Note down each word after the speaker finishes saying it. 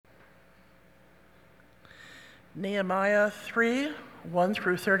Nehemiah 3, 1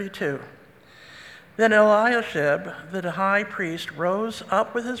 through 32. Then Eliashib, the high priest, rose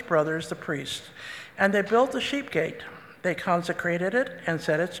up with his brothers the priests, and they built the sheep gate. They consecrated it and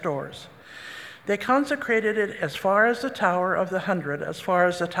set its doors. They consecrated it as far as the Tower of the 100, as far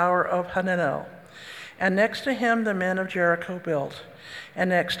as the Tower of Hananel. And next to him the men of Jericho built.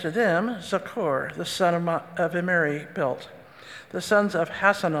 And next to them Zaccur, the son of Imeri, built. The sons of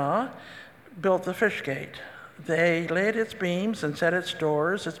Hassanah built the fish gate. They laid its beams and set its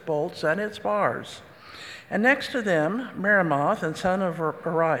doors, its bolts, and its bars. And next to them, Meremoth, and son of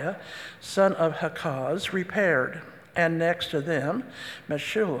Uriah, son of Hakaz, repaired. And next to them,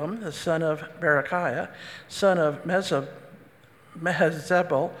 Meshullam, the son of Berechiah, son of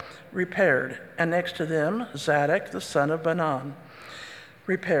Mehezebel, repaired. And next to them, Zadok, the son of Banan,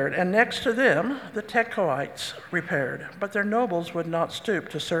 repaired. And next to them, the Tekoites repaired. But their nobles would not stoop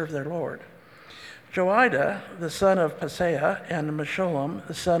to serve their Lord. Joiada, the son of Paseah, and Meshullam,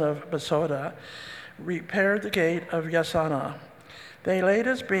 the son of Besoda, repaired the gate of Yasana. They laid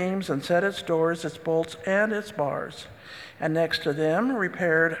its beams and set its doors, its bolts, and its bars. And next to them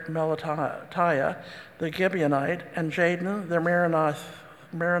repaired Melatiah, the Gibeonite, and Jadon, the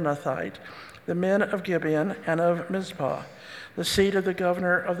Meronothite, the men of Gibeon and of Mizpah, the seat of the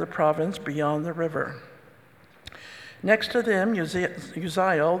governor of the province beyond the river. Next to them,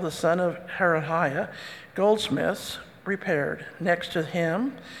 Uzziel, the son of Harahiah, goldsmiths, repaired. Next to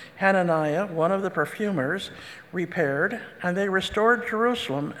him, Hananiah, one of the perfumers, repaired, and they restored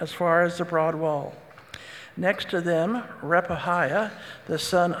Jerusalem as far as the broad wall. Next to them, Repahiah, the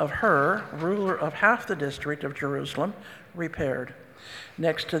son of Hur, ruler of half the district of Jerusalem, repaired.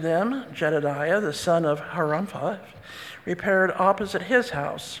 Next to them, Jedediah, the son of Harumpha, repaired opposite his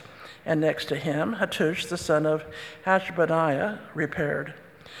house. And next to him, Hattush, the son of Hashabaniah, repaired.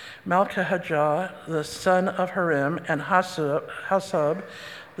 Malchijah, the son of Harim, and Hasub,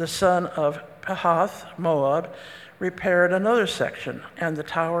 the son of Pahath Moab, repaired another section, and the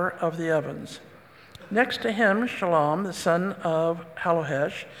Tower of the Ovens. Next to him, Shalom, the son of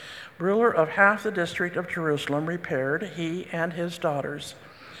Halohesh, ruler of half the district of Jerusalem, repaired, he and his daughters.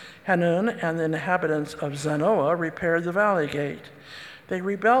 Hanun and the inhabitants of Zanoah repaired the valley gate. They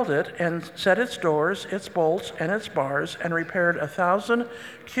rebuilt it and set its doors, its bolts, and its bars, and repaired 1,000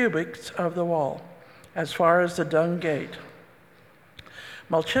 cubits of the wall, as far as the dung gate.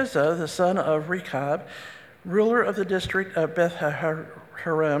 Malchizah, the son of Rechab, ruler of the district of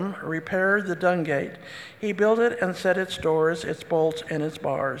Beth-Harim, repaired the dung gate. He built it and set its doors, its bolts, and its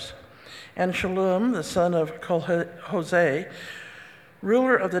bars. And Shallum, the son of Hosea,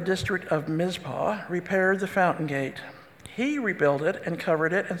 ruler of the district of Mizpah, repaired the fountain gate. He rebuilt it and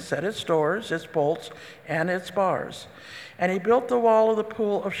covered it and set its doors, its bolts, and its bars. And he built the wall of the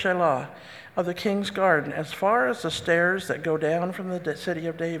pool of Shelah, of the king's garden, as far as the stairs that go down from the city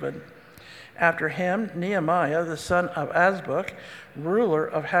of David. After him, Nehemiah, the son of Azbuk, ruler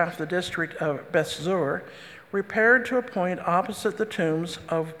of half the district of Bethzur, repaired to a point opposite the tombs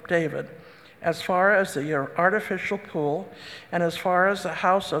of David, as far as the artificial pool, and as far as the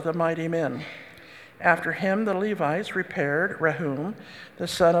house of the mighty men. After him, the Levites repaired Rehum, the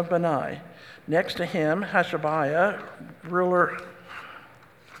son of Bani. Next to him, Hashabiah, ruler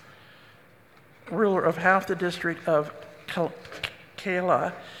of half the district of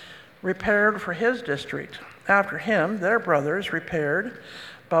Keilah, repaired for his district. After him, their brothers repaired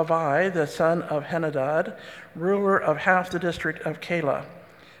Bavai, the son of Henadad, ruler of half the district of Keilah.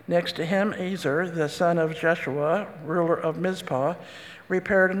 Next to him, Ezer, the son of Jeshua, ruler of Mizpah,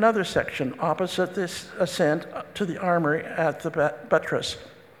 repaired another section opposite this ascent to the armory at the buttress.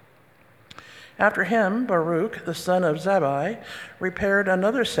 After him, Baruch, the son of Zabbai, repaired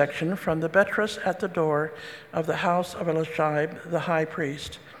another section from the buttress at the door of the house of Eliashib, the high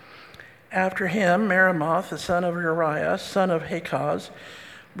priest. After him, Meremoth, the son of Uriah, son of Hakaz,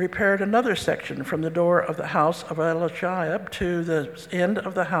 repaired another section from the door of the house of Eliashib to the end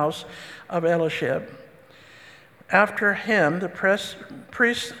of the house of Eliashib. After him, the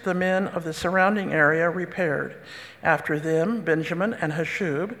priests, the men of the surrounding area, repaired. After them, Benjamin and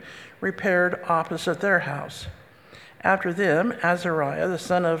Hashub repaired opposite their house. After them, Azariah, the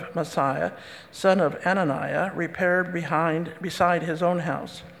son of Messiah, son of Ananiah, repaired beside his own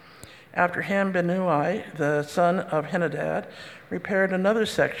house. After him, Benui, the son of Henadad, repaired another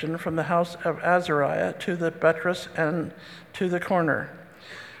section from the house of Azariah to the buttress and to the corner.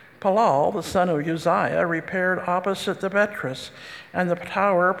 Palal, the son of Uzziah, repaired opposite the buttress and the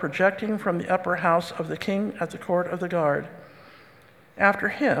tower projecting from the upper house of the king at the court of the guard. After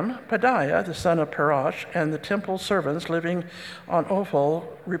him, Pedaiah, the son of Parosh, and the temple servants living on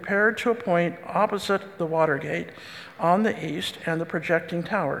Ophel repaired to a point opposite the water gate on the east and the projecting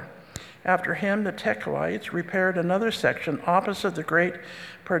tower. After him, the Tekoites repaired another section opposite the great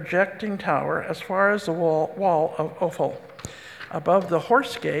projecting tower as far as the wall of Ophel. Above the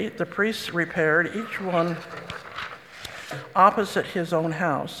horse gate, the priests repaired each one opposite his own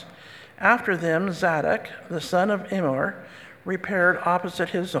house. After them, Zadok, the son of Immer, repaired opposite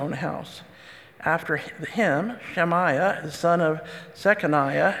his own house. After him, Shemaiah, the son of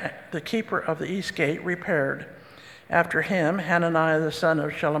Zechariah, the keeper of the east gate, repaired. After him, Hananiah, the son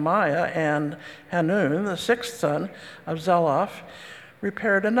of Shelemiah, and Hanun, the sixth son of Zelophehad,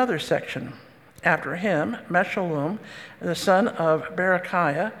 repaired another section. After him, Meshullam, the son of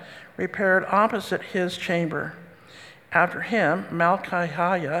Berechiah, repaired opposite his chamber. After him,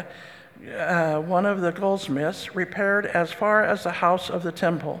 Malchiah, one of the goldsmiths, repaired as far as the house of the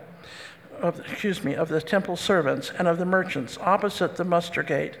temple, of the temple servants and of the merchants, opposite the muster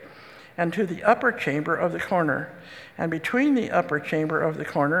gate, and to the upper chamber of the corner. And between the upper chamber of the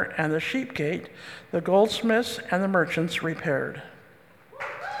corner and the sheep gate, the goldsmiths and the merchants repaired.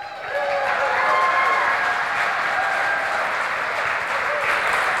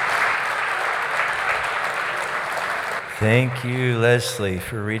 Thank you, Leslie,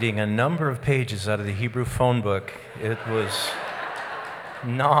 for reading a number of pages out of the Hebrew phone book. It was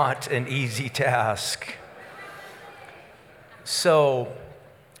not an easy task. So,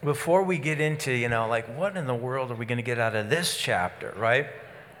 before we get into, what in the world are we going to get out of this chapter, right?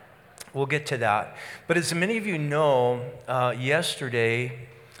 We'll get to that. But as many of you know, yesterday,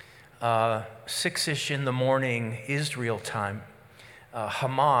 6-ish in the morning, Israel time,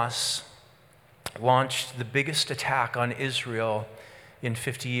 Hamas launched the biggest attack on Israel in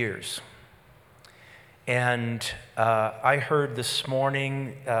 50 years. And I heard this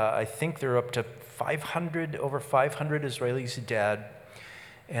morning, I think they're up to over 500 Israelis dead,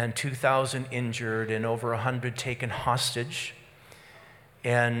 and 2,000 injured, and over 100 taken hostage.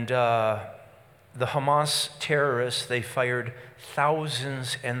 And the Hamas terrorists, they fired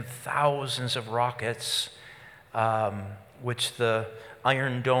thousands and thousands of rockets, which the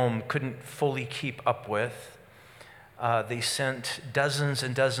Iron Dome couldn't fully keep up with. They sent dozens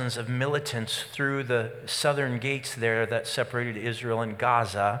and dozens of militants through the southern gates there that separated Israel and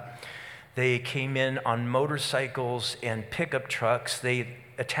Gaza. They came in on motorcycles and pickup trucks. They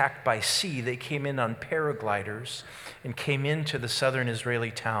attacked by sea. They came in on paragliders and came into the southern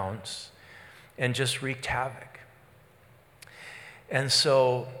Israeli towns and just wreaked havoc. And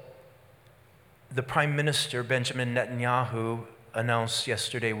so the Prime Minister, Benjamin Netanyahu, announced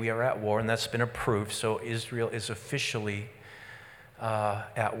yesterday, we are at war, and that's been approved, so Israel is officially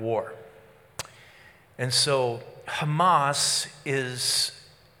at war. And so Hamas is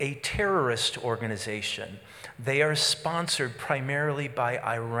a terrorist organization. They are sponsored primarily by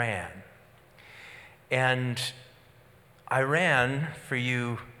Iran. And Iran, for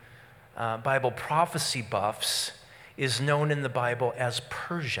you Bible prophecy buffs, is known in the Bible as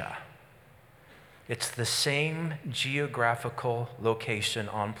Persia. It's the same geographical location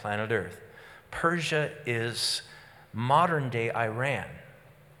on planet Earth. Persia is modern-day Iran.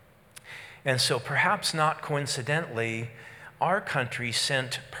 And so perhaps not coincidentally, our country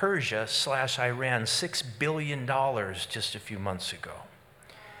sent Persia/Iran $6 billion just a few months ago,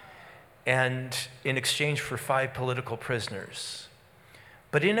 and in exchange for 5 political prisoners.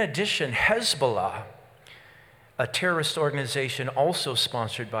 But in addition, Hezbollah, a terrorist organization also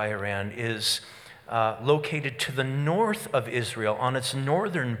sponsored by Iran, is located to the north of Israel on its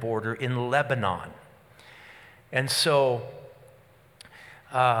northern border in Lebanon. And so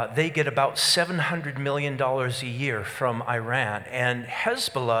they get about $700 million a year from Iran. And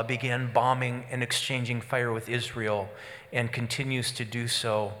Hezbollah began bombing and exchanging fire with Israel and continues to do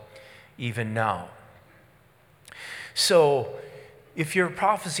so even now. So if you're a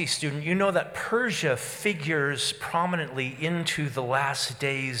prophecy student, you know that Persia figures prominently into the last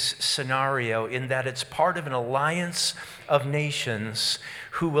days scenario in that it's part of an alliance of nations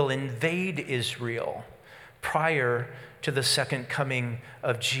who will invade Israel prior to the second coming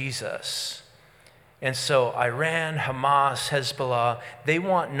of Jesus. And so Iran, Hamas, Hezbollah, they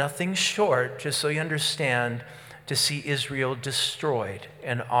want nothing short, just so you understand, to see Israel destroyed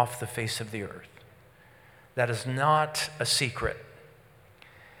and off the face of the earth. That is not a secret.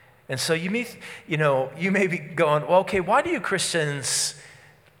 And so you may be going, well, okay, why do you Christians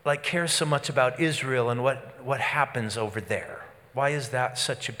care so much about Israel and what happens over there? Why is that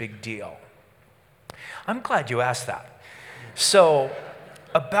such a big deal? I'm glad you asked that. So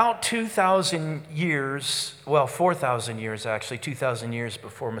About 2,000 years, well, 4,000 years actually, 2,000 years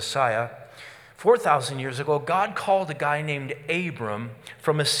before Messiah, 4,000 years ago, God called a guy named Abram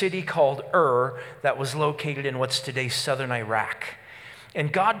from a city called that was located in what's today southern Iraq.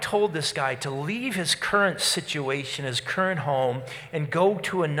 And God told this guy to leave his current situation, his current home, and go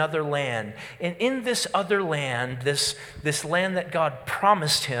to another land. And in this other land, this land that God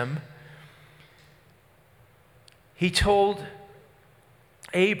promised him, he told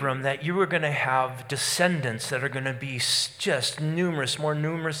Abram that you were going to have descendants that are going to be just numerous, more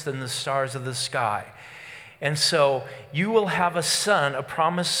numerous than the stars of the sky. And so you will have a son, a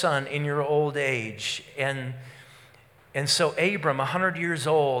promised son, in your old age. And so Abram, 100 years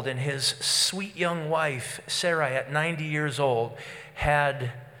old, and his sweet young wife, Sarai, at 90 years old,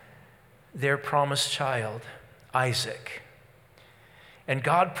 had their promised child, Isaac. And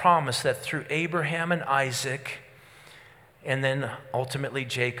God promised that through Abraham and Isaac, and then ultimately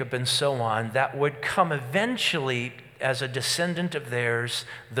Jacob and so on, that would come eventually as a descendant of theirs,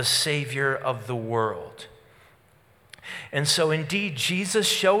 the Savior of the world. And so indeed, Jesus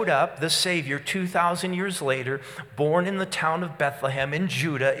showed up, the Savior, 2,000 years later, born in the town of Bethlehem in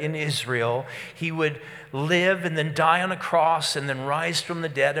Judah, in Israel. He would live and then die on a cross and then rise from the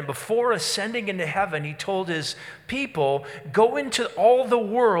dead. And before ascending into heaven, he told his people, go into all the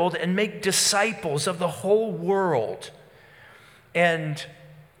world and make disciples of the whole world. And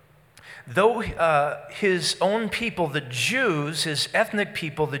though his own people, the Jews, his ethnic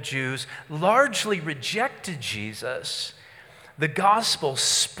people, the Jews, largely rejected Jesus, the gospel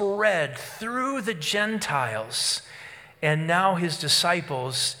spread through the Gentiles. And now his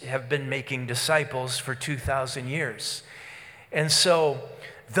disciples have been making disciples for 2,000 years. And so,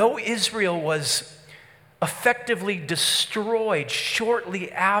 though Israel was effectively destroyed shortly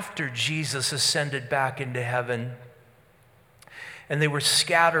after Jesus ascended back into heaven, and they were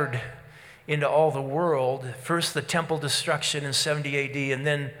scattered into all the world. First, the temple destruction in 70 AD, and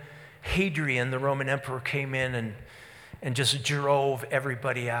then Hadrian, the Roman emperor, came in and just drove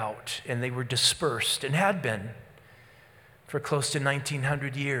everybody out, and they were dispersed, and had been for close to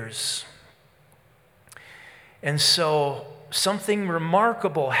 1,900 years. And so something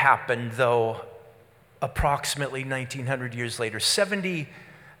remarkable happened, though, approximately 1,900 years later.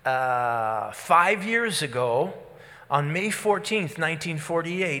 75 years ago, on May 14th,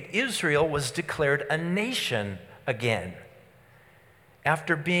 1948, Israel was declared a nation again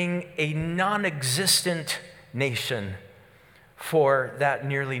after being a non-existent nation for that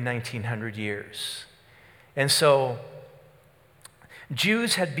nearly 1,900 years. And so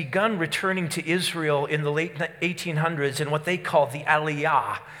Jews had begun returning to Israel in the late 1800s in what they call the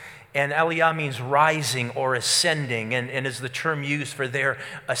Aliyah. And Aliyah means rising or ascending, and is the term used for their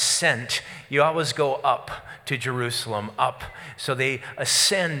ascent. You always go up to Jerusalem, up. So they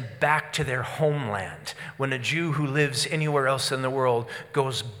ascend back to their homeland. When a Jew who lives anywhere else in the world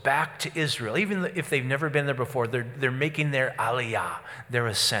goes back to Israel, even if they've never been there before, they're making their Aliyah, their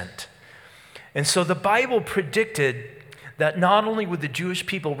ascent. And so the Bible predicted that not only would the Jewish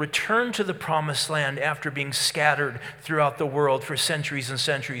people return to the promised land after being scattered throughout the world for centuries and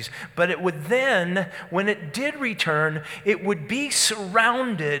centuries, but it would then, when it did return, it would be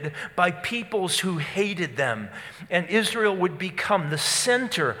surrounded by peoples who hated them. And Israel would become the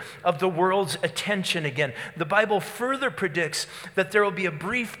center of the world's attention again. The Bible further predicts that there will be a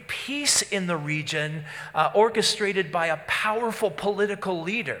brief peace in the region orchestrated by a powerful political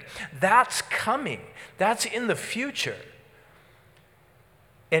leader. That's coming. That's in the future.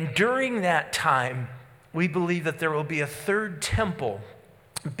 And during that time, we believe that there will be a third temple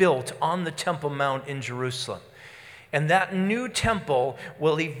built on the Temple Mount in Jerusalem. And that new temple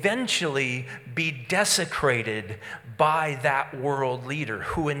will eventually be desecrated by that world leader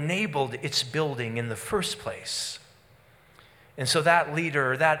who enabled its building in the first place. And so that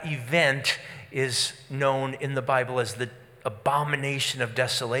leader, that event, is known in the Bible as the abomination of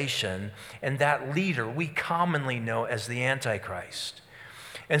desolation. And that leader we commonly know as the Antichrist.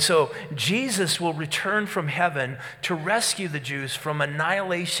 And so Jesus will return from heaven to rescue the Jews from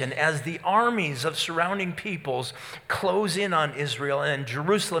annihilation as the armies of surrounding peoples close in on Israel, and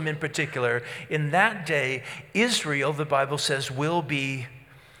Jerusalem in particular. In that day, Israel, the Bible says, will be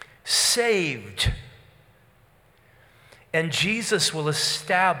saved. And Jesus will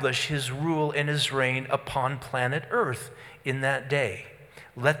establish his rule and his reign upon planet Earth in that day.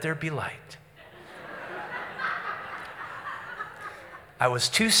 Let there be light. I was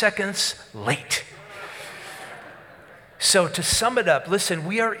 2 seconds late. So to sum it up, listen,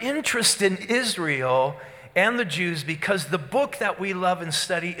 we are interested in Israel and the Jews because the book that we love and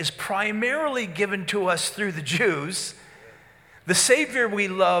study is primarily given to us through the Jews. The Savior we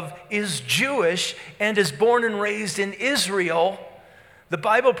love is Jewish and is born and raised in Israel. The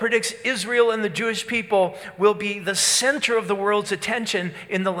Bible predicts Israel and the Jewish people will be the center of the world's attention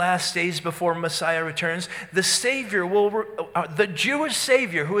in the last days before Messiah returns. The Savior the Jewish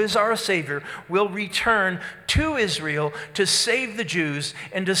Savior, who is our Savior, will return to Israel to save the Jews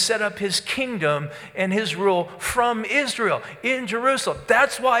and to set up his kingdom and his rule from Israel in Jerusalem.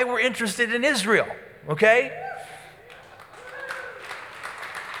 That's why we're interested in Israel, okay?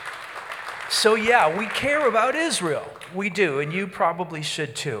 So yeah, we care about Israel. We do, and you probably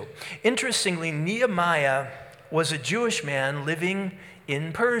should too. Interestingly, Nehemiah was a Jewish man living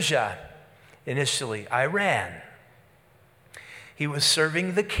in Persia, initially, Iran. He was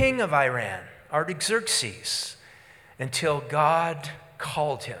serving the king of Iran, Artaxerxes, until God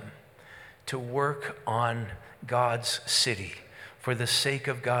called him to work on God's city for the sake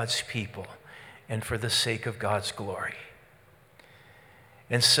of God's people and for the sake of God's glory.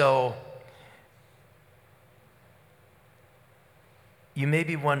 And so, you may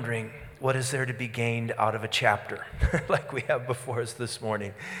be wondering, what is there to be gained out of a chapter like we have before us this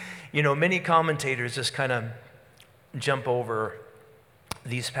morning? You know, many commentators just kind of jump over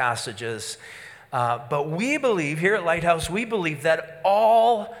these passages. But we believe, here at Lighthouse, we believe that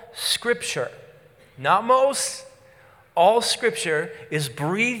all Scripture, not most, all Scripture is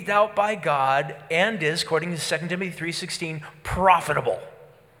breathed out by God and is, according to 2 Timothy 3:16, profitable.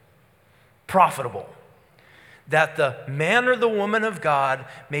 Profitable. That the man or the woman of God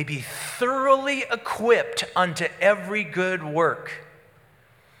may be thoroughly equipped unto every good work.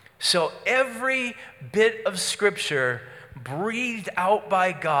 So every bit of Scripture breathed out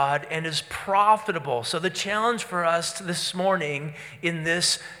by God and is profitable. So the challenge for us this morning in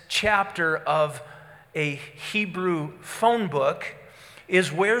this chapter of a Hebrew phone book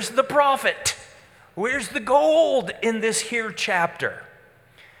is, where's the profit? Where's the gold in this here chapter?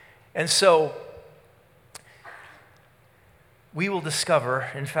 And so we will discover,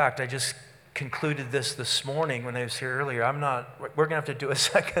 in fact, I just concluded this morning when I was here earlier. We're going to have to do a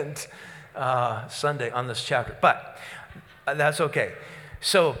second Sunday on this chapter, but that's okay.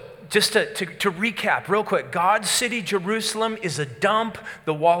 So just to recap real quick, God's city, Jerusalem, is a dump.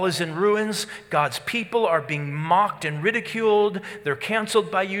 The wall is in ruins. God's people are being mocked and ridiculed. They're canceled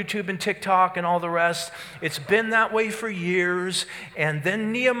by YouTube and TikTok and all the rest. It's been that way for years. And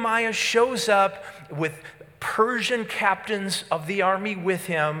then Nehemiah shows up with Persian captains of the army with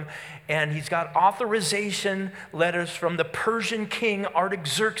him, and he's got authorization letters from the Persian king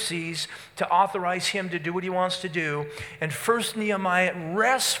Artaxerxes to authorize him to do what he wants to do. And first Nehemiah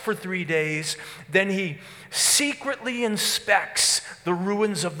rests for 3 days, then he secretly inspects the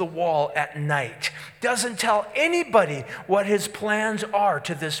ruins of the wall at night. Doesn't tell anybody what his plans are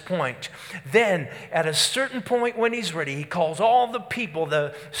to this point. Then, at a certain point when he's ready, he calls all the people,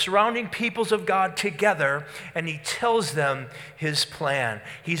 the surrounding peoples of God together, and he tells them his plan.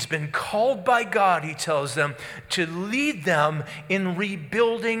 He's been called by God, he tells them, to lead them in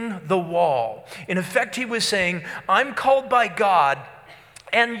rebuilding the wall. In effect, he was saying, I'm called by God,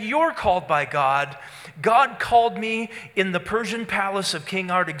 and you're called by God. God called me in the Persian palace of King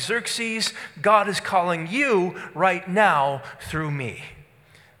Artaxerxes. God is calling you right now through me.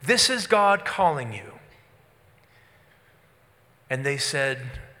 This is God calling you. And they said,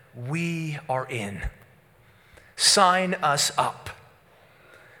 we are in. Sign us up.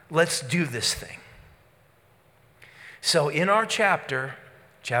 Let's do this thing. So in our chapter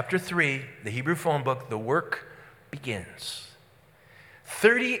 3, the Hebrew phone book, the work begins.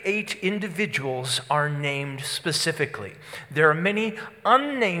 38 individuals are named specifically. There are many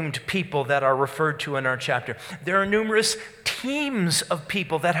unnamed people that are referred to in our chapter. There are numerous teams of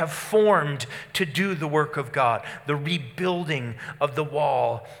people that have formed to do the work of God, the rebuilding of the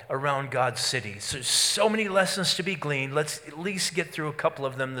wall around God's city. So there's so many lessons to be gleaned. Let's at least get through a couple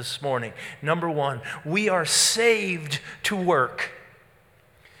of them this morning. Number one, we are saved to work.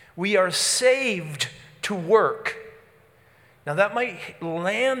 We are saved to work. Now that might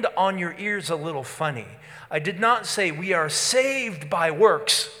land on your ears a little funny. I did not say we are saved by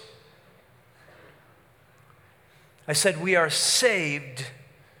works. I said we are saved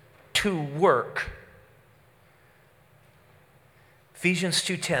to work. Ephesians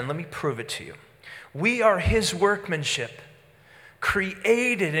 2:10, let me prove it to you. We are his workmanship,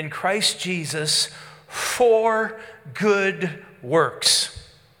 created in Christ Jesus for good works,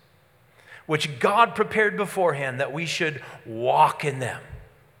 which God prepared beforehand that we should walk in them.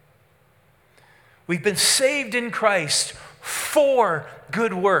 We've been saved in Christ for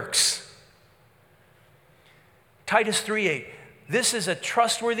good works. Titus 3:8, This is a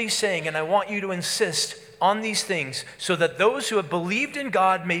trustworthy saying, and I want you to insist on these things so that those who have believed in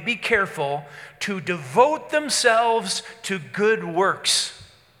God may be careful to devote themselves to good works.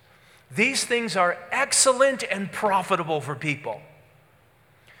 These things are excellent and profitable for people.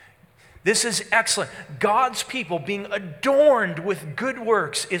 This is excellent. God's people being adorned with good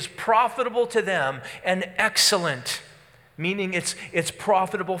works is profitable to them and excellent, meaning it's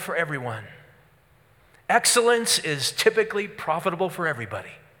profitable for everyone. Excellence is typically profitable for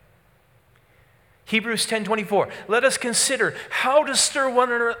everybody. Hebrews 10:24, let us consider how to stir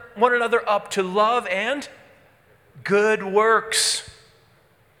one another up to love and good works.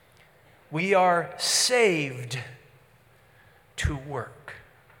 We are saved to work.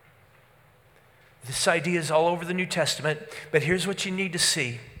 This idea is all over the New Testament, but here's what you need to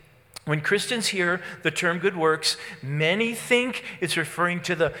see. When Christians hear the term good works, many think it's referring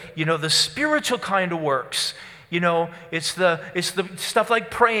to the spiritual kind of works. It's the stuff like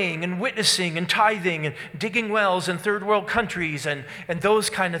praying and witnessing and tithing and digging wells in third world countries and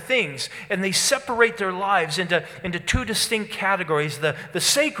those kind of things. And they separate their lives into two distinct categories. The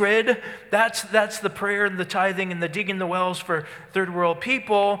sacred, that's the prayer and the tithing and the digging the wells for third world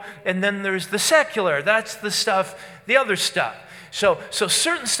people. And then there's the secular, that's the other stuff. So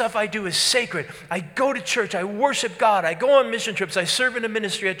certain stuff I do is sacred. I go to church, I worship God, I go on mission trips, I serve in a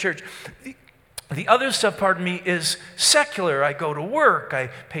ministry at church. The other stuff, pardon me, is secular. I go to work, I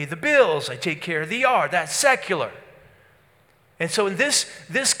pay the bills, I take care of the yard. That's secular. And so in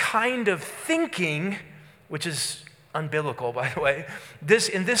this kind of thinking, which is unbiblical, by the way,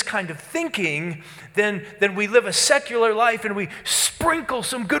 in this kind of thinking, then we live a secular life and we sprinkle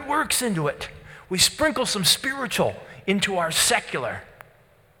some good works into it. We sprinkle some spiritual into our secular.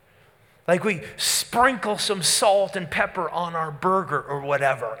 Like we sprinkle some salt and pepper on our burger or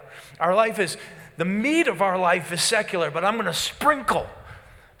whatever. The meat of our life is secular, but I'm going to sprinkle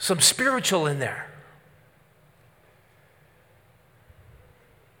some spiritual in there.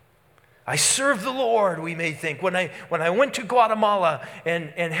 I serve the Lord, we may think. When I went to Guatemala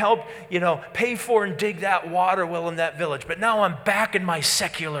and helped, pay for and dig that water well in that village, but now I'm back in my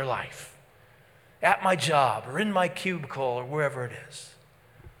secular life, at my job or in my cubicle or wherever it is.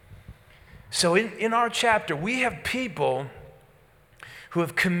 So in our chapter, we have people who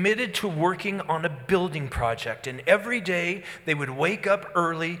have committed to working on a building project. And every day they would wake up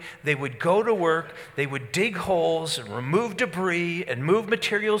early, they would go to work, they would dig holes and remove debris and move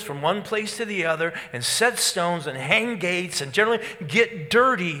materials from one place to the other and set stones and hang gates and generally get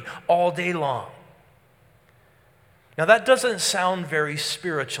dirty all day long. Now that doesn't sound very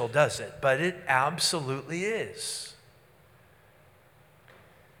spiritual, does it? But it absolutely is.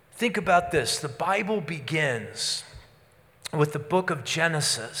 Think about this. The Bible begins with the book of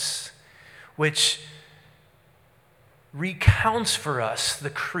Genesis, which recounts for us the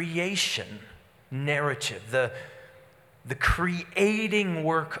creation narrative, the creating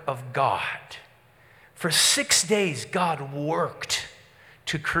work of God. For 6 days, God worked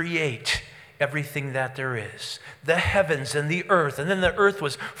to create everything that there is, the heavens and the earth. And then the earth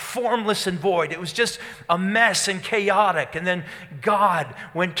was formless and void. It was just a mess and chaotic. And then God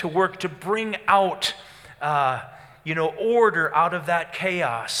went to work to bring out order out of that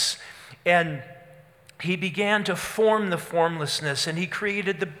chaos. And he began to form the formlessness, and he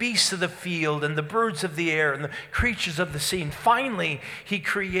created the beasts of the field and the birds of the air and the creatures of the sea. And finally, he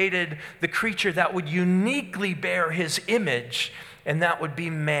created the creature that would uniquely bear his image, and that would be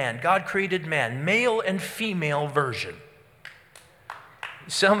man. God created man, male and female version.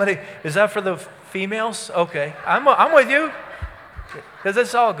 Somebody, is that for the females? Okay, I'm with you. Because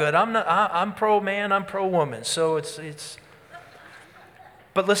it's all good. I'm pro-man, I'm pro-woman. So it's.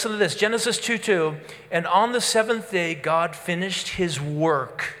 But listen to this, Genesis 2:2, and on the seventh day, God finished his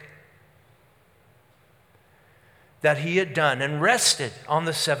work that he had done and rested on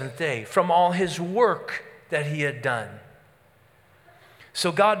the seventh day from all his work that he had done.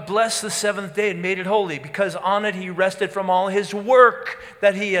 So God blessed the seventh day and made it holy because on it he rested from all his work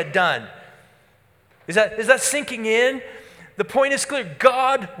that he had done. Is that sinking in? The point is clear.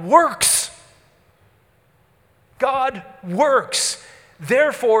 God works. God works.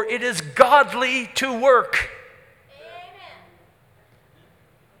 Therefore, it is godly to work. Amen.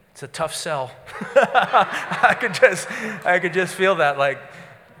 It's a tough sell. I could just feel that, like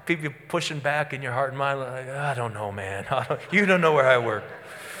people pushing back in your heart and mind, like, I don't know, man. You don't know where I work.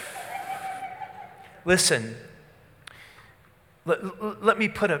 Listen, let me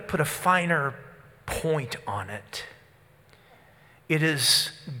put a finer point on it. It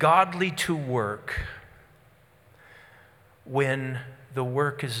is godly to work when the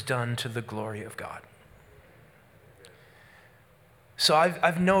work is done to the glory of God. So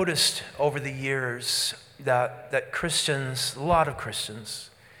I've noticed over the years that Christians, a lot of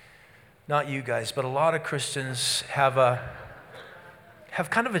Christians, not you guys, but a lot of Christians have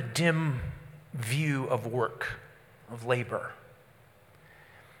kind of a dim view of work, of labor.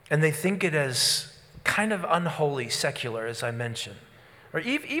 And they think it as kind of unholy, secular, as I mentioned, or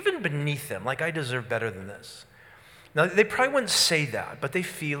even beneath them, like I deserve better than this. Now, they probably wouldn't say that, but they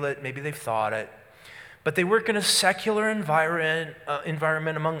feel it, maybe they've thought it. But they work in a secular environment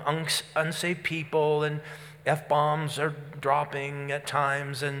among unsaved people, and F-bombs are dropping at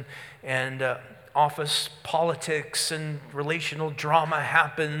times, and office politics and relational drama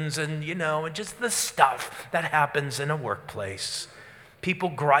happens, and and just the stuff that happens in a workplace. People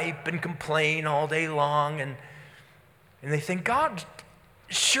gripe and complain all day long, and they think, God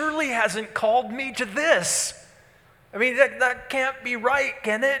surely hasn't called me to this. I mean, that can't be right,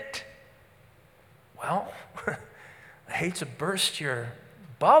 can it? Well, I hate to burst your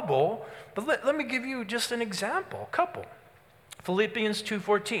bubble, but let me give you just an example, a couple. Philippians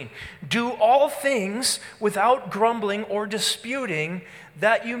 2:14, do all things without grumbling or disputing,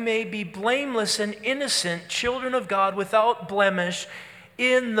 that you may be blameless and innocent, children of God without blemish,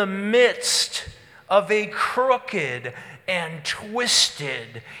 in the midst of a crooked and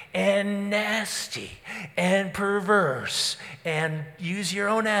twisted and nasty and perverse, and use your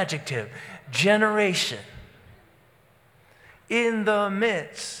own adjective, generation. In the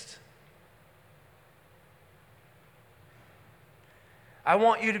midst. I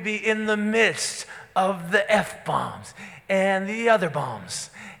want you to be in the midst of the F-bombs and the other bombs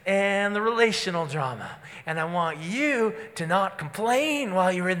and the relational drama. And I want you to not complain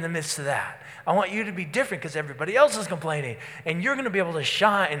while you're in the midst of that. I want you to be different because everybody else is complaining. And you're going to be able to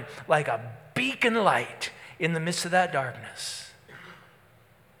shine like a beacon light in the midst of that darkness.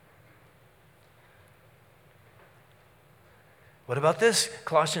 What about this?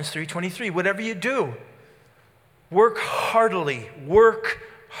 Colossians 3:23, whatever you do, work heartily. Work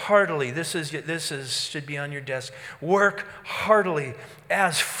heartily. This should be on your desk. Work heartily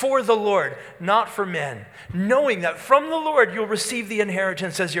as for the Lord, not for men, knowing that from the Lord you'll receive the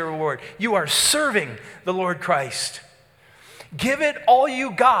inheritance as your reward. You are serving the Lord Christ. Give it all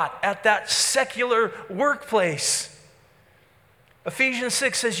you got at that secular workplace. Ephesians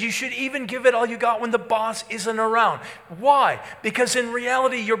 6 says you should even give it all you got when the boss isn't around. Why? Because in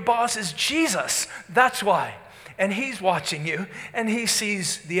reality, your boss is Jesus. That's why. And he's watching you, and he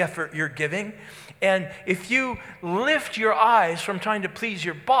sees the effort you're giving. And if you lift your eyes from trying to please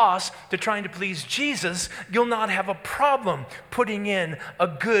your boss to trying to please Jesus, you'll not have a problem putting in a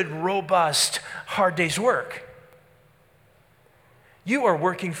good, robust, hard day's work. You are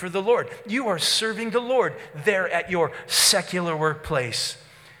working for the Lord. You are serving the Lord there at your secular workplace,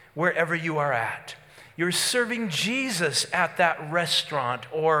 wherever you are at. You're serving Jesus at that restaurant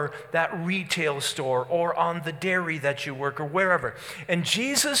or that retail store or on the dairy that you work or wherever. And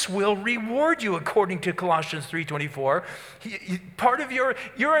Jesus will reward you according to Colossians 3:24. Part of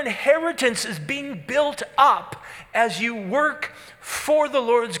your inheritance is being built up as you work for the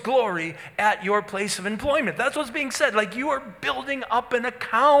Lord's glory at your place of employment. That's what's being said. Like you are building up an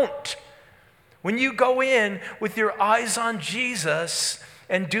account. When you go in with your eyes on Jesus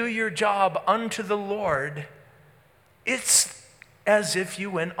and do your job unto the Lord, it's as if you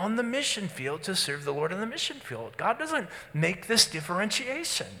went on the mission field to serve the Lord on the mission field. God doesn't make this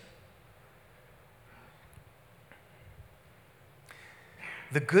differentiation.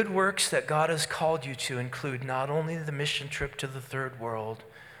 The good works that God has called you to include not only the mission trip to the third world,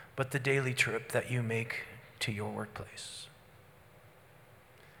 but the daily trip that you make to your workplace.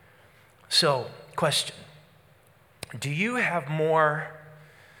 So, question. Do you have more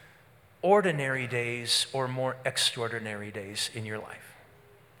ordinary days or more extraordinary days in your life?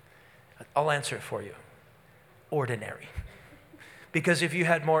 I'll answer it for you. Ordinary. Because if you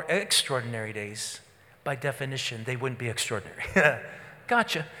had more extraordinary days, by definition, they wouldn't be extraordinary.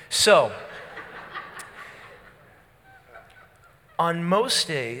 Gotcha. So, on most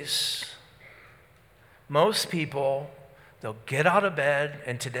days, most people, they'll get out of bed,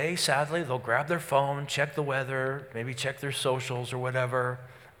 and today, sadly, they'll grab their phone, check the weather, maybe check their socials or whatever.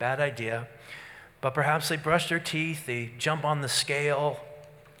 Bad idea. But perhaps they brush their teeth, they jump on the scale,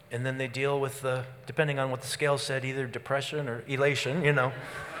 and then they deal with depending on what the scale said, either depression or elation,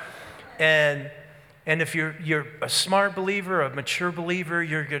 And if you're a smart believer, a mature believer,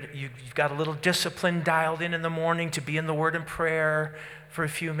 you've got a little discipline dialed in the morning to be in the Word and prayer for a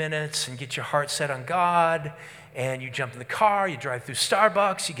few minutes and get your heart set on God, and you jump in the car, you drive through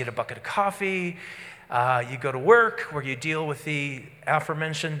Starbucks, you get a bucket of coffee, you go to work where you deal with the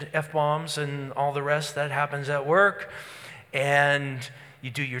aforementioned F-bombs and all the rest that happens at work, And you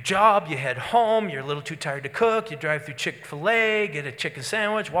do your job, you head home, you're a little too tired to cook, you drive through Chick-fil-A, get a chicken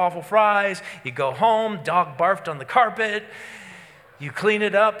sandwich, waffle fries, you go home, dog barfed on the carpet, you clean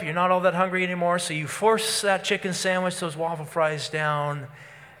it up, you're not all that hungry anymore, so you force that chicken sandwich, those waffle fries down,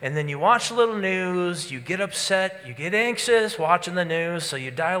 and then you watch a little news, you get upset, you get anxious watching the news, so you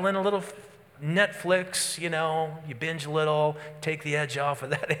dial in a little Netflix, you binge a little, take the edge off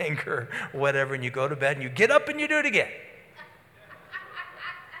of that anger, whatever, and you go to bed, and you get up and you do it again.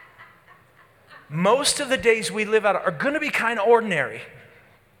 Most of the days we live out are going to be kind of ordinary.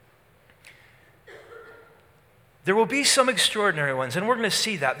 There will be some extraordinary ones, and we're going to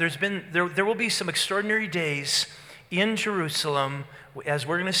see that. There will be some extraordinary days in Jerusalem as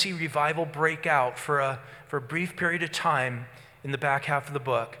we're going to see revival break out for a brief period of time in the back half of the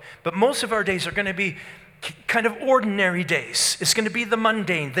book. But most of our days are going to be kind of ordinary days. It's going to be the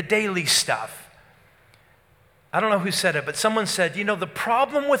mundane, the daily stuff. I don't know who said it, but someone said, the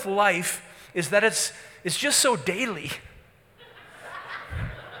problem with life is that it's just so daily.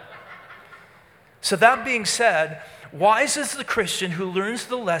 So that being said, wise is the Christian who learns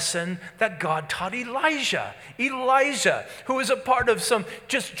the lesson that God taught Elijah. Elijah, who is a part of some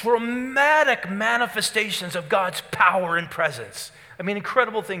just dramatic manifestations of God's power and presence. I mean,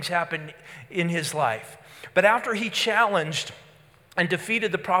 incredible things happened in his life. But after he challenged and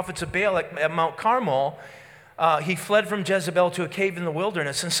defeated the prophets of Baal at Mount Carmel, he fled from Jezebel to a cave in the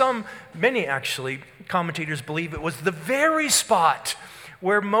wilderness. And many actually, commentators believe it was the very spot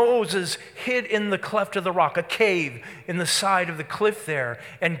where Moses hid in the cleft of the rock, a cave in the side of the cliff there,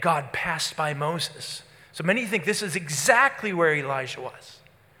 and God passed by Moses. So many think this is exactly where Elijah was.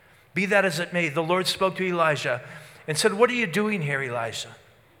 Be that as it may, the Lord spoke to Elijah and said, "What are you doing here, Elijah?"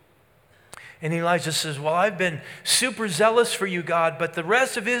 And Elijah says, "Well, I've been super zealous for you, God, but the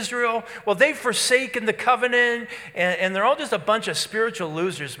rest of Israel, well, they've forsaken the covenant, and they're all just a bunch of spiritual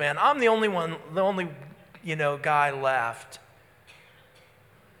losers, man. I'm the only guy left."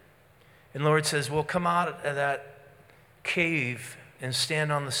 And the Lord says, "Well, come out of that cave and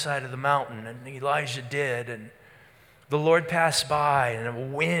stand on the side of the mountain." And Elijah did, and the Lord passed by, and a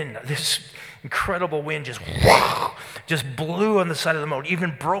wind, this incredible wind just blew on the side of the mountain,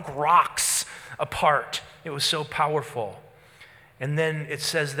 even broke rocks apart. It was so powerful. And then it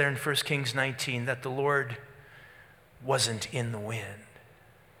says there in 1 Kings 19 that the Lord wasn't in the wind.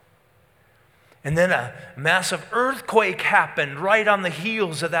 And then a massive earthquake happened right on the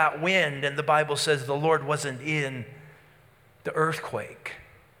heels of that wind, and the Bible says the Lord wasn't in the earthquake.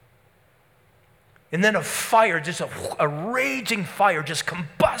 And then a fire, just a raging fire, just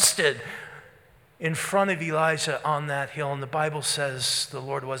combusted in front of Elijah on that hill, and the Bible says the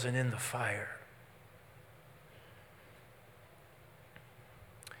Lord wasn't in the fire.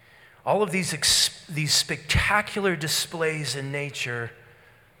 All of these spectacular displays in nature,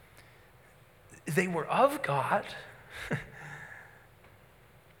 they were of God,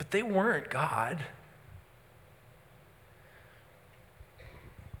 but they weren't God.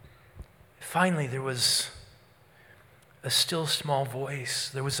 Finally, there was a still small voice.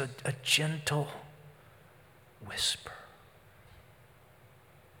 There was a gentle whisper.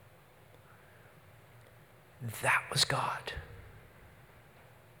 That was God.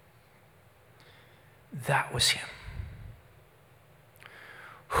 That was him.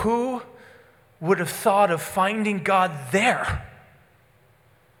 Who would have thought of finding God there?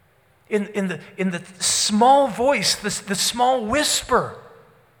 In the small voice, the small whisper.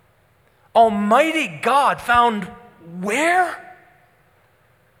 Almighty God found where?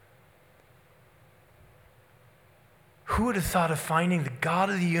 Who would have thought of finding the God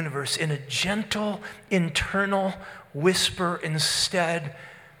of the universe in a gentle, internal whisper instead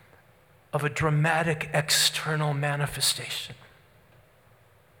of a dramatic external manifestation?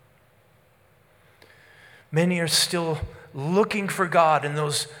 Many are still looking for God in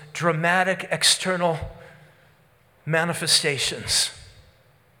those dramatic external manifestations.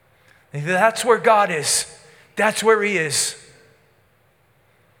 That's where God is. That's where he is.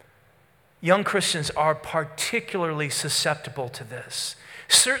 Young Christians are particularly susceptible to this.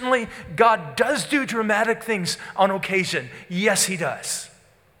 Certainly, God does do dramatic things on occasion. Yes, he does.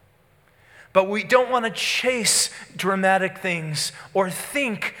 But we don't want to chase dramatic things or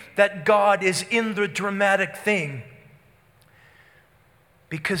think that God is in the dramatic thing,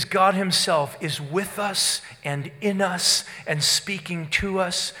 because God himself is with us and in us and speaking to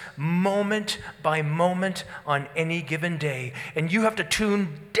us moment by moment on any given day. And you have to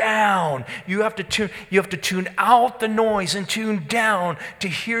tune down. You have to tune out the noise and tune down to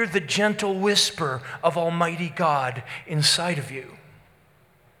hear the gentle whisper of Almighty God inside of you.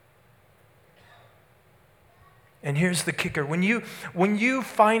 And here's the kicker. When you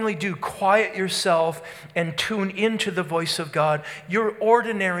finally do quiet yourself and tune into the voice of God, your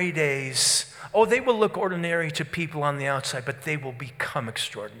ordinary days, they will look ordinary to people on the outside, but they will become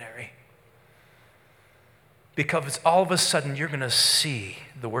extraordinary. Because all of a sudden, you're going to see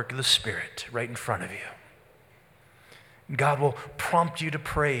the work of the Spirit right in front of you. God will prompt you to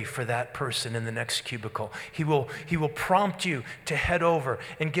pray for that person in the next cubicle. He will prompt you to head over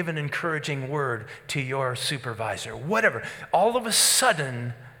and give an encouraging word to your supervisor. Whatever. All of a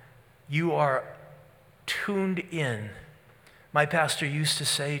sudden, you are tuned in. My pastor used to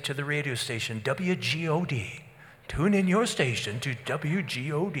say to the radio station, WGOD, tune in your station to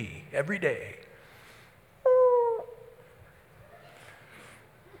WGOD every day.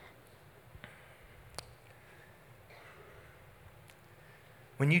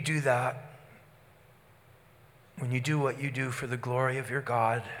 When you do that, when you do what you do for the glory of your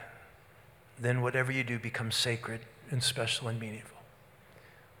God, then whatever you do becomes sacred and special and meaningful.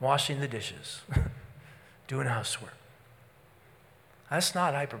 Washing the dishes, doing housework. That's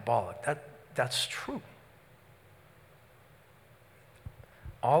not hyperbolic. That's true.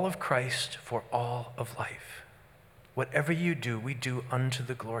 All of Christ for all of life. Whatever you do, we do unto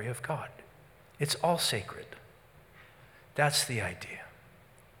the glory of God. It's all sacred. That's the idea.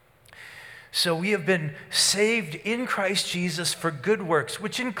 So we have been saved in Christ Jesus for good works,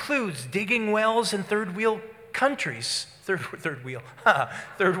 which includes digging wells in third world countries. Third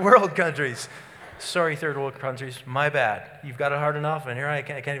world countries. Sorry, third world countries. My bad. You've got it hard enough, and here I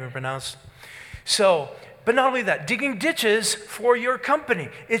can't even pronounce. So, but not only that, digging ditches for your company.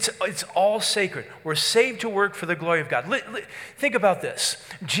 It's all sacred. We're saved to work for the glory of God. Think about this.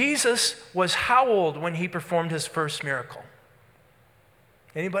 Jesus was how old when he performed his first miracle?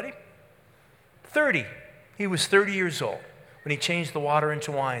 Anybody? 30. He was 30 years old when he changed the water into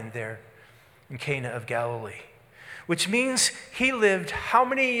wine there in Cana of Galilee. Which means he lived how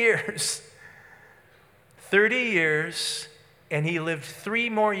many years? 30 years, and he lived 3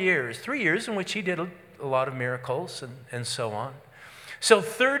 more years. 3 years in which he did a lot of miracles and so on. So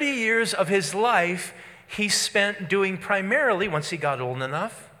 30 years of his life he spent doing primarily, once he got old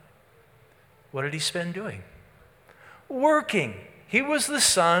enough, what did he spend doing? Working. He was the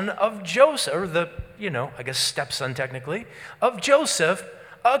son of Joseph, or I guess stepson technically, of Joseph,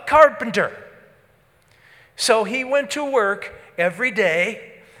 a carpenter. So he went to work every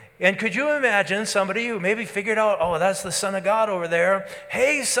day, and could you imagine somebody who maybe figured out, that's the Son of God over there.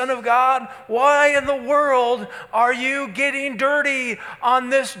 Hey, Son of God, why in the world are you getting dirty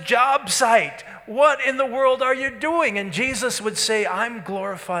on this job site? What in the world are you doing? And Jesus would say, I'm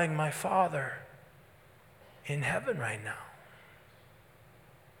glorifying my Father in heaven right now.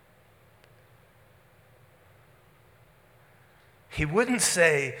 He wouldn't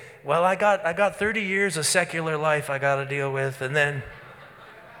say, well, I got 30 years of secular life I got to deal with, and then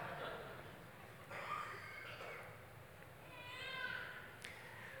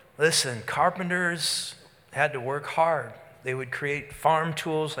listen, carpenters had to work hard. They would create farm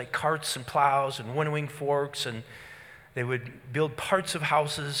tools like carts and plows and winnowing forks, and they would build parts of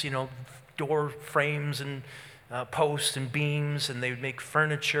houses, door frames and posts and beams, and they would make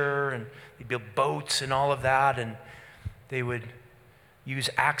furniture, and they'd build boats and all of that, and they would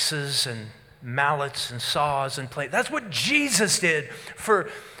use axes and mallets and saws and planes. That's what Jesus did for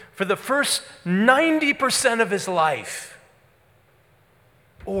the first 90% of his life.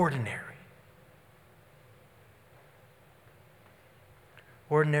 Ordinary.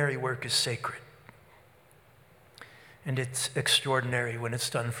 Ordinary work is sacred. And it's extraordinary when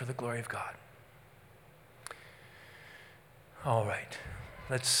it's done for the glory of God. All right.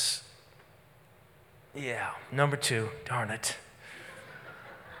 Number 2. Darn it.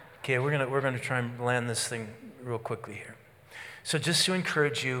 Okay, we're gonna try and land this thing real quickly here. So just to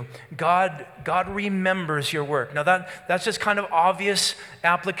encourage you, God remembers your work. Now that's just kind of obvious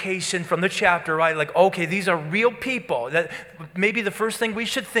application from the chapter, right? Like, okay, these are real people. That maybe the first thing we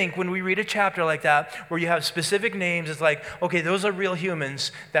should think when we read a chapter like that, where you have specific names, is like, okay, those are real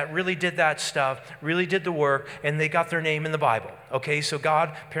humans that really did that stuff, really did the work, and they got their name in the Bible. Okay, so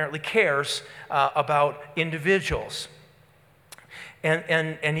God apparently cares about individuals.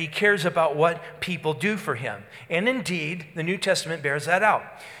 And he cares about what people do for him. And indeed, the New Testament bears that out.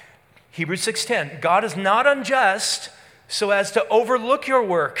 Hebrews 6:10, God is not unjust so as to overlook your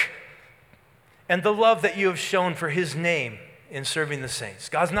work and the love that you have shown for his name in serving the saints.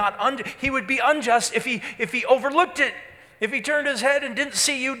 God's not he would be unjust if he overlooked it, if he turned his head and didn't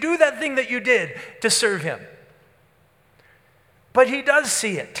see you do that thing that you did to serve him. But he does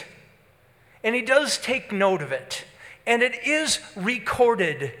see it, and he does take note of it. And it is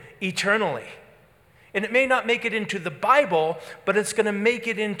recorded eternally. And it may not make it into the Bible, but it's going to make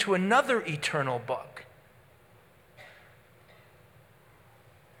it into another eternal book.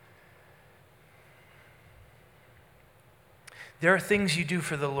 There are things you do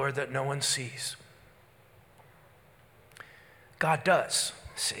for the Lord that no one sees. God does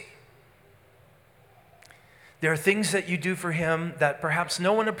see. There are things that you do for him that perhaps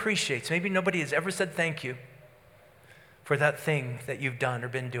no one appreciates. Maybe nobody has ever said thank you for that thing that you've done or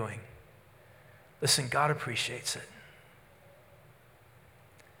been doing. Listen, God appreciates it.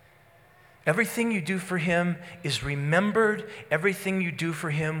 Everything you do for him is remembered. Everything you do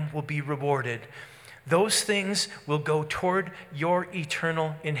for him will be rewarded. Those things will go toward your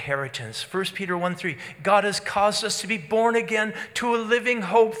eternal inheritance. 1 Peter 1:3, God has caused us to be born again to a living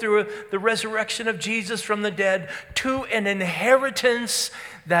hope through the resurrection of Jesus from the dead, to an inheritance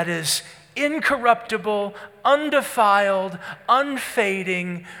that is incorruptible, undefiled,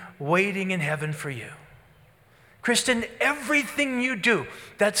 unfading, waiting in heaven for you. Christian, everything you do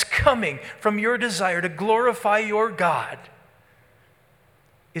that's coming from your desire to glorify your God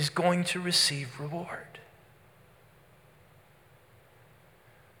is going to receive reward.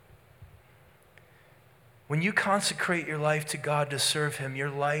 When you consecrate your life to God to serve him, your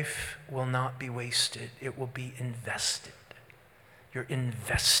life will not be wasted. It will be invested. You're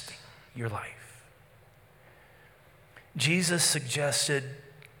investing your life. Jesus suggested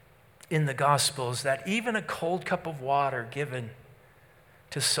in the Gospels that even a cold cup of water given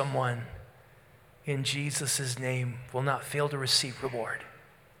to someone in Jesus' name will not fail to receive reward.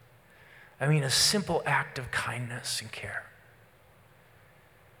 I mean, a simple act of kindness and care.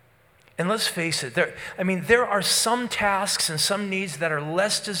 And let's face it, there are some tasks and some needs that are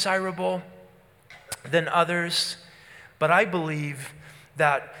less desirable than others, but I believe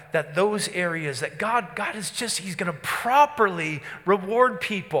that those areas that God is just, he's going to properly reward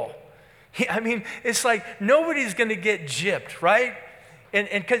people. It's like nobody's going to get gypped, right? And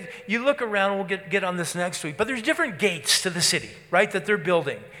because you look around, we'll get on this next week, but there's different gates to the city, right, that they're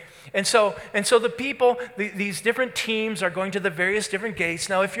building. And so the people, these different teams are going to the various different gates.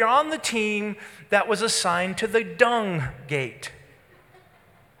 Now, if you're on the team that was assigned to the dung gate,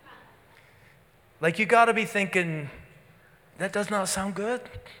 like you got to be thinking, that does not sound good.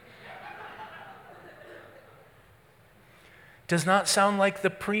 Does not sound like the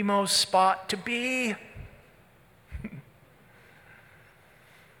primo spot to be.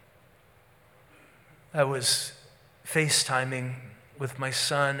 I was FaceTiming with my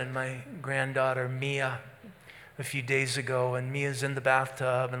son and my granddaughter, Mia, a few days ago, and Mia's in the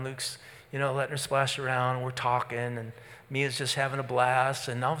bathtub, and Luke's, letting her splash around, and we're talking, and Mia's just having a blast,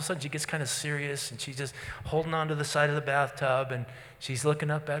 and all of a sudden she gets kind of serious, and she's just holding on to the side of the bathtub, and she's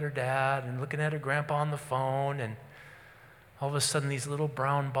looking up at her dad and looking at her grandpa on the phone, and all of a sudden these little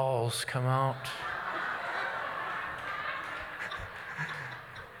brown balls come out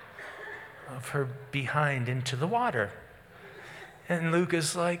of her behind into the water. And Luke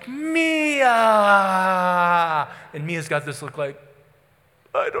is like, Mia! And Mia's got this look like,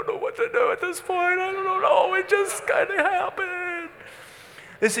 I don't know what to do at this point. I don't know. It just kind of happened.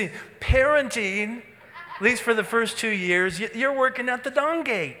 Listen, parenting, at least for the first 2 years, you're working at the dung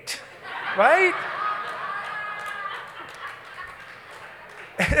gate, right?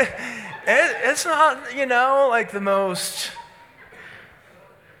 It's not, like the most.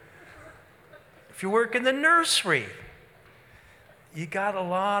 If you work in the nursery, you got a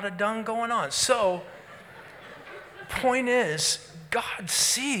lot of dung going on. So, point is, God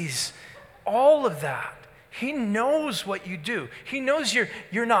sees all of that. He knows what you do. He knows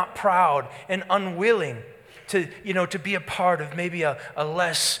you're not proud and unwilling to be a part of maybe a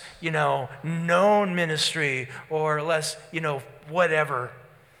less, known ministry or less, whatever,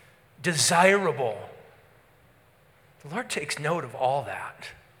 desirable. The Lord takes note of all that.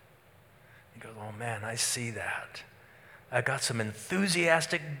 He goes, oh man, I see that. I got some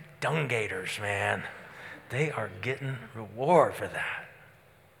enthusiastic dung gators, man. They are getting reward for that.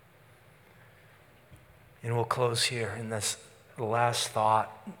 And we'll close here. And this last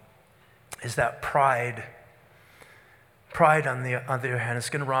thought is that pride on the other hand is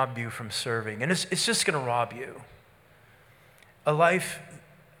going to rob you from serving. And it's just going to rob you. A life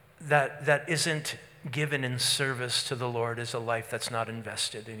that isn't given in service to the Lord is a life that's not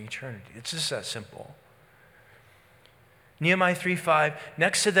invested in eternity. It's just that simple. Nehemiah 3:5,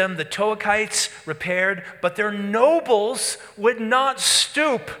 next to them the Toachites repaired, but their nobles would not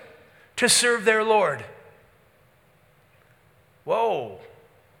stoop to serve their Lord. Whoa.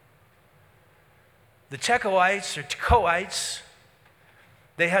 The Tekoites,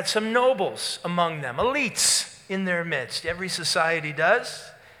 they had some nobles among them, elites in their midst. Every society does.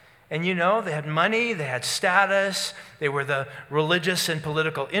 And they had money, they had status, they were the religious and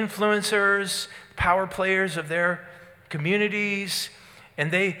political influencers, power players of their communities. And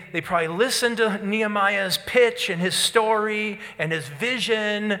they probably listened to Nehemiah's pitch and his story and his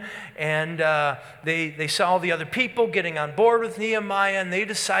vision. And they saw the other people getting on board with Nehemiah, and they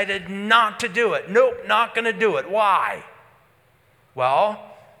decided not to do it. Nope, not going to do it. Why? Well,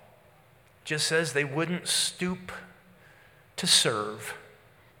 just says they wouldn't stoop to serve.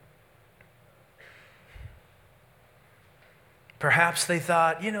 Perhaps they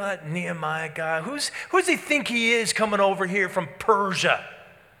thought, that Nehemiah guy, who's he think he is coming over here from Persia?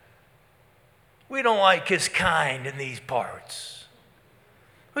 We don't like his kind in these parts.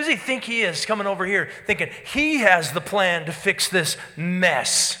 Who does he think he is coming over here thinking he has the plan to fix this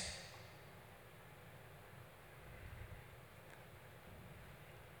mess?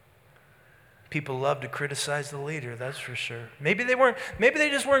 People love to criticize the leader, that's for sure. Maybe they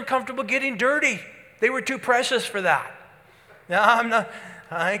just weren't comfortable getting dirty. They were too precious for that. No,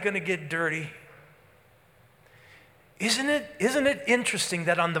 I ain't going to get dirty. Isn't it interesting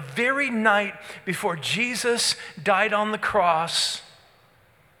that on the very night before Jesus died on the cross,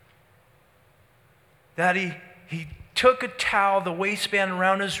 that he took a towel, the waistband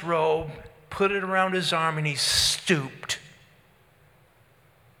around his robe, put it around his arm, and he stooped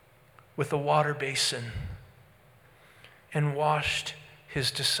with a water basin and washed his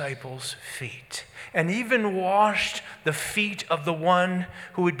disciples' feet, and even washed the feet of the one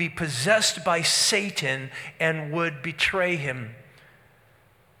who would be possessed by Satan and would betray him.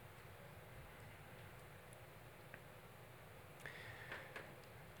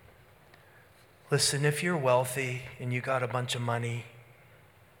 Listen, if you're wealthy and you got a bunch of money,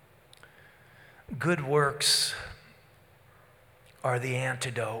 good works are the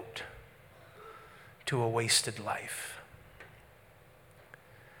antidote to a wasted life.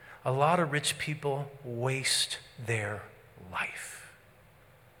 A lot of rich people waste their life.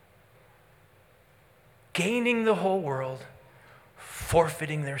 Gaining the whole world,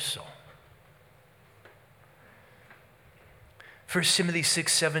 forfeiting their soul. 1 Timothy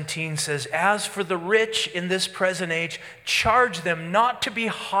 6:17 says, "As for the rich in this present age, charge them not to be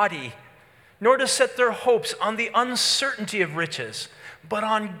haughty, nor to set their hopes on the uncertainty of riches, but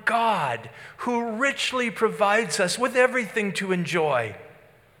on God, who richly provides us with everything to enjoy.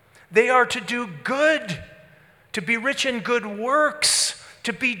 They are to do good, to be rich in good works,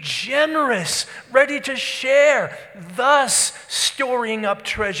 to be generous, ready to share, thus storing up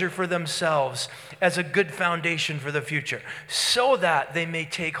treasure for themselves as a good foundation for the future, so that they may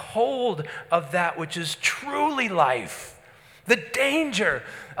take hold of that which is truly life." The danger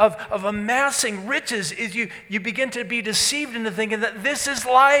of amassing riches is you begin to be deceived into thinking that this is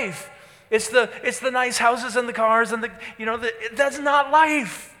life. It's the nice houses and the cars and that's not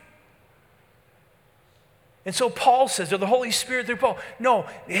life. And so Paul says, or the Holy Spirit through Paul, no,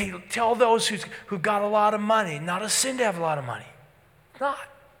 hey, tell those who got a lot of money, not a sin to have a lot of money. Not.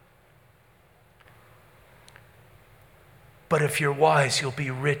 But if you're wise, you'll be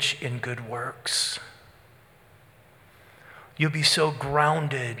rich in good works. You'll be so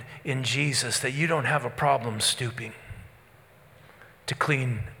grounded in Jesus that you don't have a problem stooping to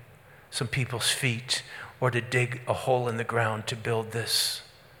clean some people's feet or to dig a hole in the ground to build this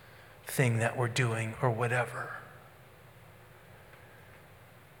thing that we're doing or whatever.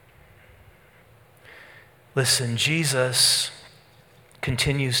 Listen, Jesus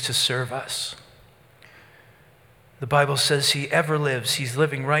continues to serve us. The Bible says he ever lives. He's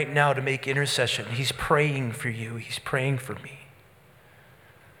living right now to make intercession. He's praying for you. He's praying for me.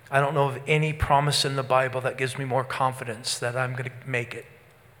 I don't know of any promise in the Bible that gives me more confidence that I'm going to make it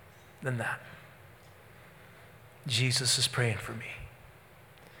than that. Jesus is praying for me.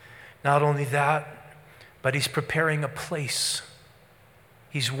 Not only that, but he's preparing a place.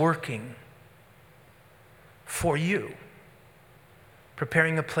 He's working for you,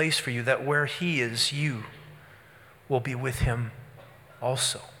 preparing a place for you that where he is, you will be with him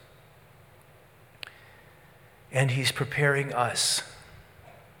also. And he's preparing us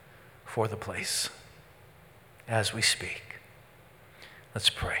for the place as we speak.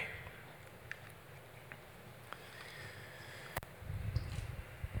 Let's pray.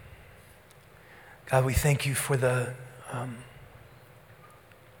 God, we thank you for the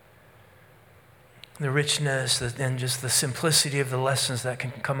richness and just the simplicity of the lessons that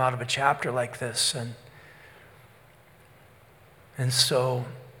can come out of a chapter like this. And so,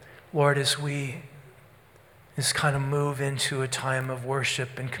 Lord, as we just kind of move into a time of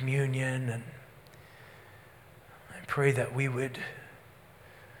worship and communion, and I pray that we would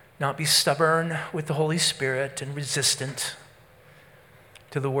not be stubborn with the Holy Spirit and resistant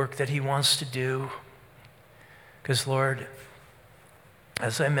to the work that he wants to do. Because, Lord,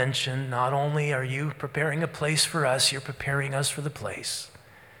 as I mentioned, not only are you preparing a place for us, you're preparing us for the place.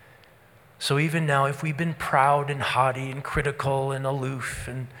 So even now, if we've been proud and haughty and critical and aloof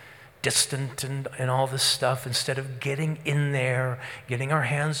and distant and all this stuff, instead of getting in there, getting our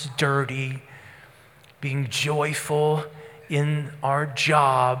hands dirty, being joyful in our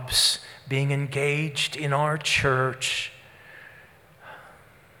jobs, being engaged in our church,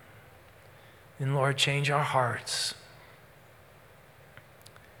 and Lord, change our hearts.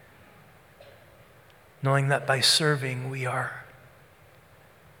 Knowing that by serving, we are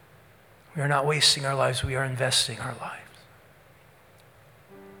not wasting our lives, we are investing our lives.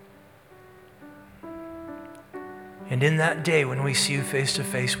 And in that day when we see you face to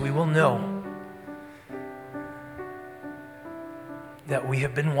face, we will know that we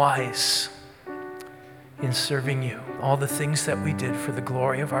have been wise in serving you. All the things that we did for the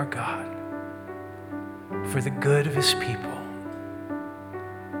glory of our God, for the good of his people.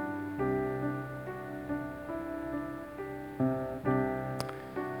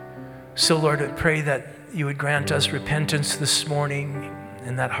 So, Lord, I pray that you would grant us repentance this morning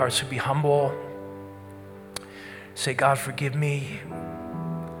and that hearts would be humble. Say, God, forgive me,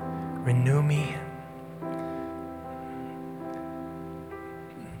 renew me.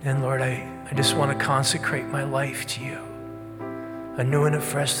 And Lord, I just want to consecrate my life to you, anew and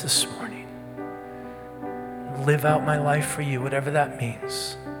afresh this morning. Live out my life for you, whatever that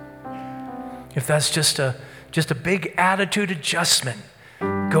means. If that's just a big attitude adjustment,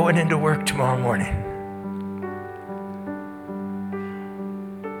 going into work tomorrow morning.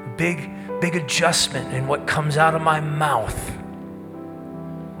 Big adjustment in what comes out of my mouth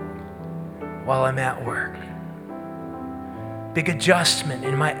while I'm at work. Big adjustment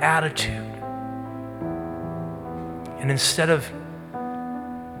in my attitude. And instead of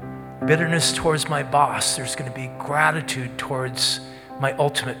bitterness towards my boss, there's going to be gratitude towards my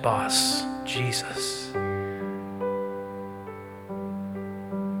ultimate boss, Jesus.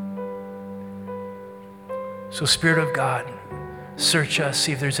 So, Spirit of God, search us,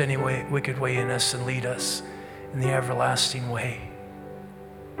 see if there's any wicked way in us, and lead us in the everlasting way.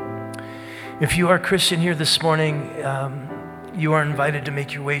 If you are a Christian here this morning, you are invited to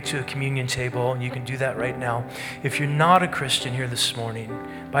make your way to a communion table, and you can do that right now. If you're not a Christian here this morning,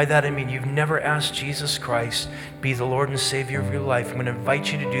 by that I mean you've never asked Jesus Christ to be the Lord and Savior of your life, I'm going to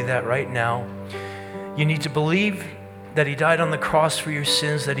invite you to do that right now. You need to believe that he died on the cross for your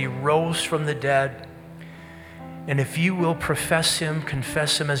sins, that he rose from the dead. And if you will profess him,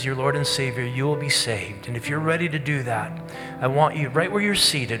 confess him as your Lord and Savior, you will be saved. And if you're ready to do that, I want you, right where you're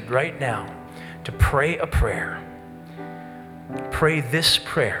seated right now, to pray a prayer. Pray this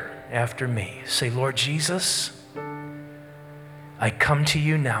prayer after me. Say, Lord Jesus, I come to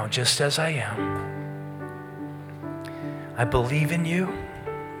you now just as I am. I believe in you,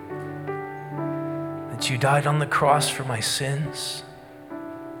 that you died on the cross for my sins,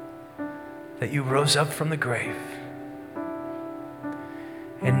 that you rose up from the grave.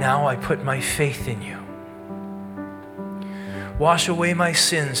 And now I put my faith in you. Wash away my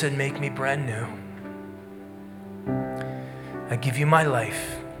sins and make me brand new. I give you my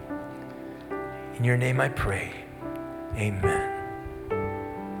life. In your name I pray. Amen.